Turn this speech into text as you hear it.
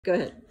Go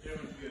ahead.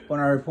 When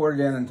I reported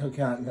in and took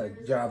on the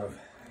job of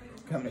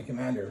company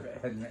commander,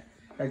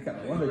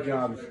 one of the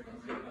jobs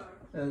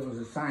that was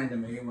assigned to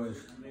me was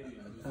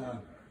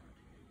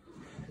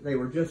they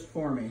were just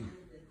forming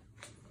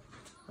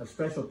a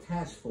special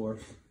task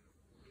force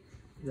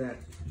that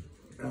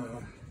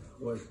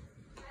was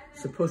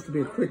supposed to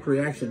be a quick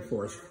reaction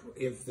force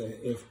if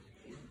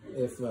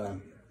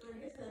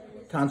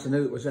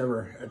Tonsanut was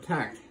ever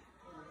attacked,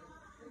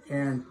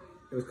 and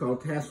it was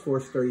called Task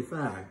Force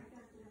 35.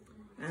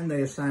 And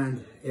they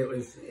assigned, it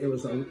was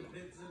a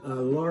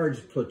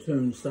large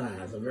platoon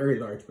size, a very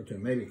large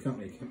platoon, maybe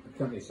company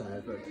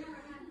size, but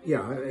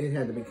yeah, it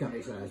had to be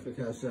company size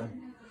because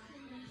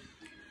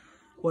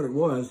what it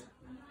was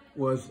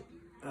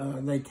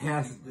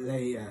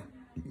they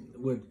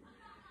would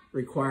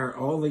require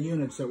all the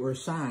units that were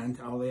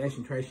assigned, all the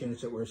action trace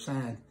units that were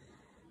assigned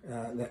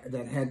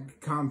that had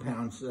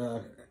compounds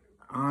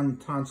on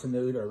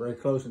Tonsanut or very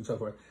close and so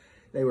forth.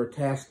 They were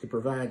tasked to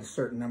provide a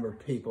certain number of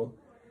people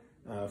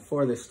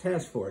for this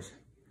task force.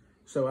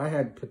 So I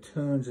had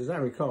platoons, as I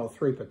recall,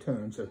 3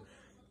 platoons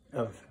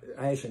of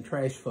ash and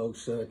trash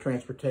folks,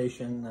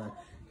 transportation,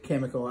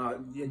 chemical,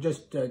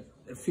 just a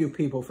few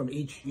people from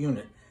each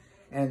unit.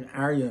 And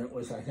our unit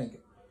was, I think,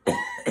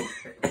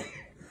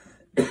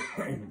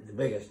 the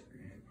biggest.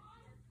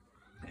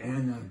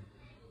 And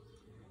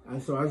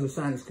so I was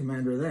assigned as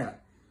commander of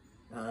that.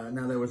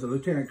 Now there was a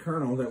lieutenant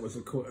colonel that was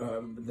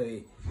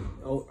the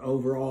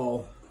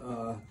overall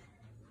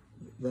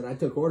that I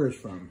took orders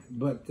from,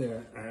 but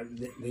the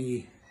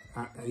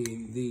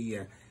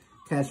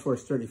Task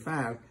Force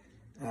 35,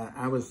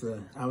 I was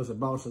the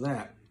boss of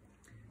that.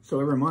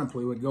 So every month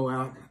we would go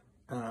out,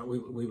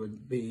 we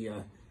would be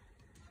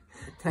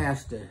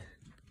tasked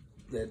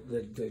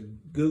the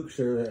gooks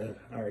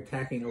are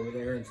attacking over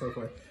there and so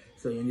forth.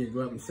 So you need to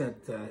go up and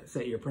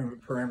set your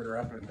perimeter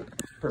up and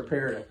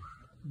prepare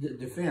to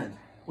defend,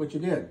 which you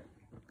did.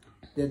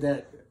 Did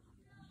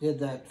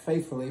that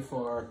faithfully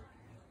for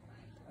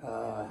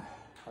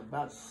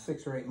about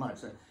 6 or 8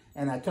 months.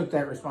 And I took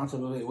that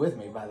responsibility with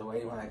me, by the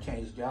way, when I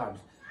changed jobs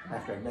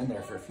after I'd been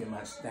there for a few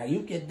months. Now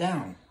you get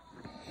down.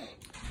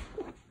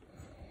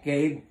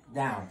 Gabe,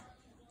 down.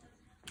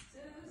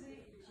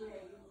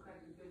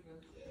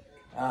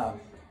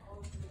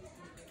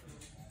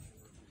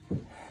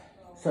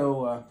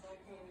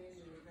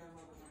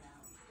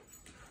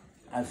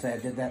 I said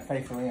I did that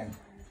faithfully, and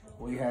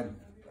we had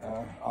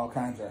all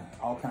kinds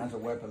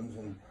of weapons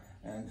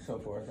and so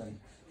forth, and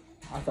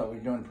I thought we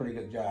were doing a pretty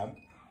good job.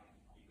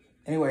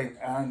 Anyway,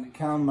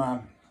 come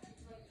I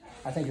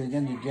think the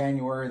end of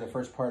January, the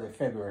first part of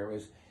February,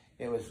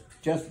 it was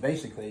just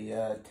basically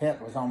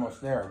Tet was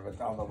almost there, but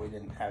although we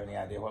didn't have any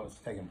idea what was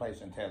taking place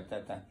in Tet at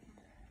that time.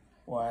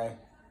 Why,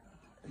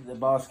 the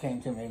boss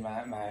came to me,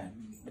 my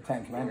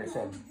battalion commander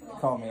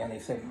called me and he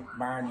said,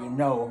 "Byron, you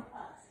know,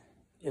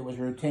 it was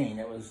routine.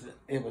 It was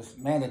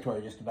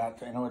mandatory just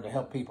about in order to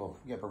help people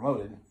get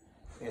promoted.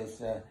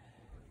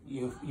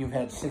 You've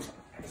had six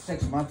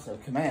months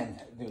of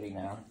command duty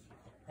now,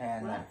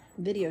 and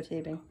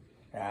videotaping.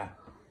 Yeah,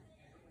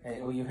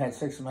 well, you've had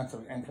 6 months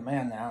in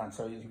command now, and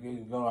so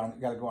you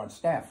got to go on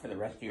staff for the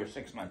rest of your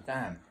 6-month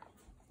time."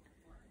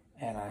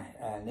 And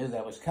I knew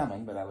that was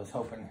coming, but I was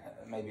hoping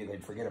maybe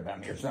they'd forget about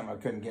me or something. I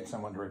couldn't get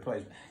someone to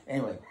replace me.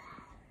 Anyway,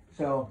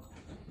 so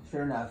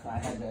sure enough, I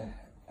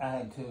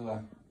had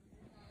to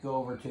go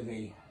over to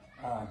the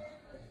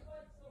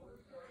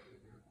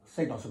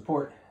signal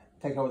support,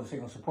 take over the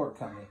signal support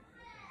company.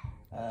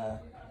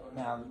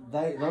 Now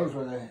those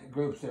were the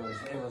groups. It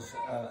was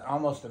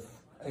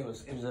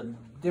a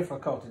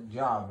difficult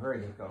job, very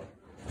difficult.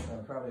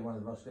 Probably one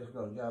of the most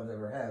difficult jobs I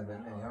ever had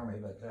in the Army,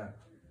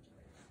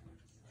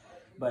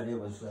 but it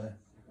was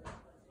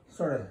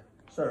sort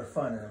of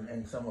fun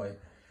in some way.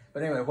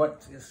 But anyway,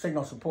 what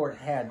signal support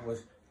had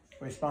was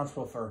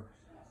responsible for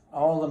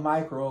all the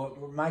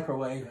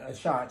microwave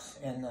shots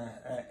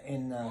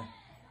that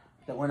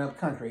went up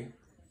country,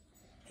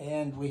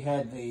 and we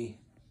had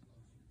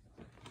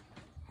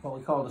what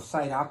we call the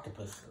sight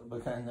octopus,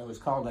 and it was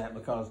called that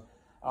because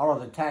all of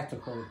the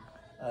tactical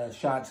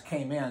shots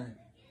came in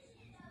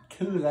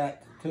to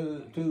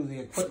the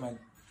equipment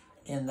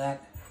in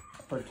that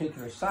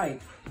particular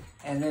site,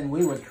 and then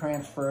we would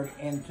transfer it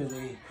into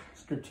the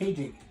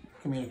strategic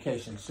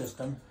communication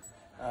system,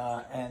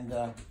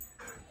 so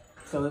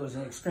it was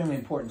an extremely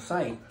important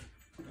site,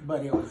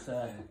 but it was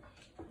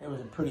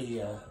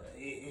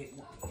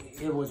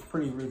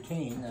pretty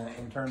routine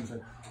in terms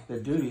of the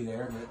duty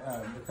there,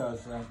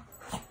 because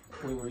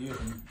we were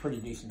using pretty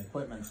decent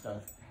equipment and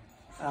stuff.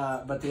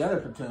 But the other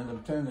platoon, the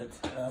platoon that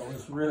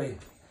was really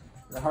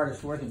the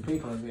hardest working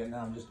people in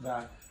Vietnam, just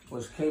about,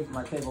 was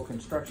my cable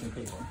construction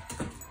people.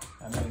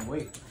 I mean,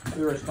 we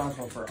were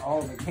responsible for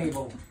all the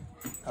cable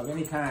of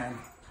any kind,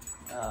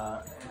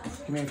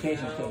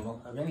 communications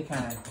cable of any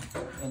kind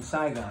in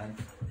Saigon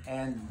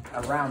and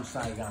around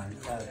Saigon,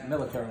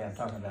 military I'm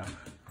talking about.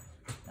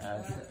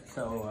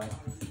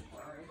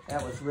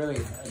 That was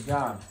really a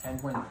job.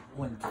 And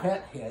when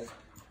Tet hit,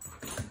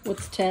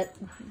 what's Tet?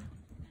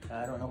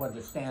 I don't know what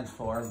it stands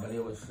for, but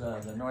it was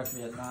the North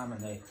Vietnam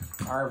and the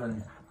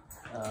ARVN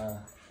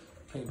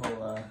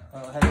people.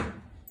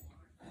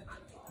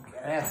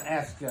 Hey,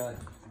 ask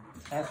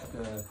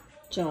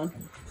John.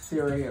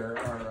 Siri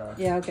or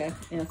Yeah. Okay.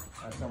 Yeah.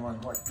 someone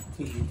what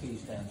TET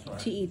stands for.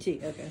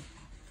 TET. Okay.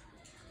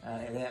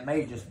 And that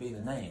may just be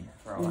the name,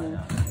 for all I know.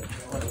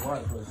 What it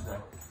was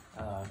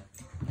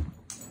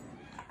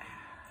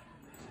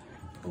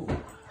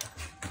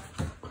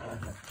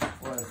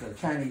was the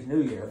Chinese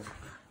New Year.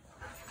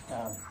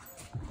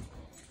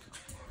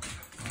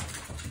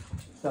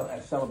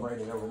 So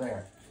celebrated over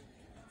there.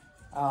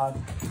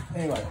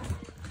 Anyway,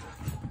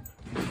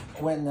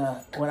 when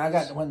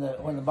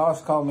the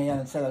boss called me in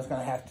and said I was going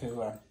to have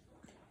to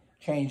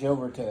change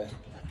over to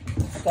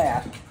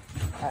staff.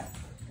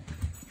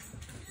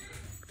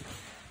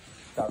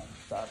 Stop.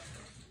 I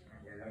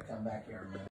gotta come back here a minute.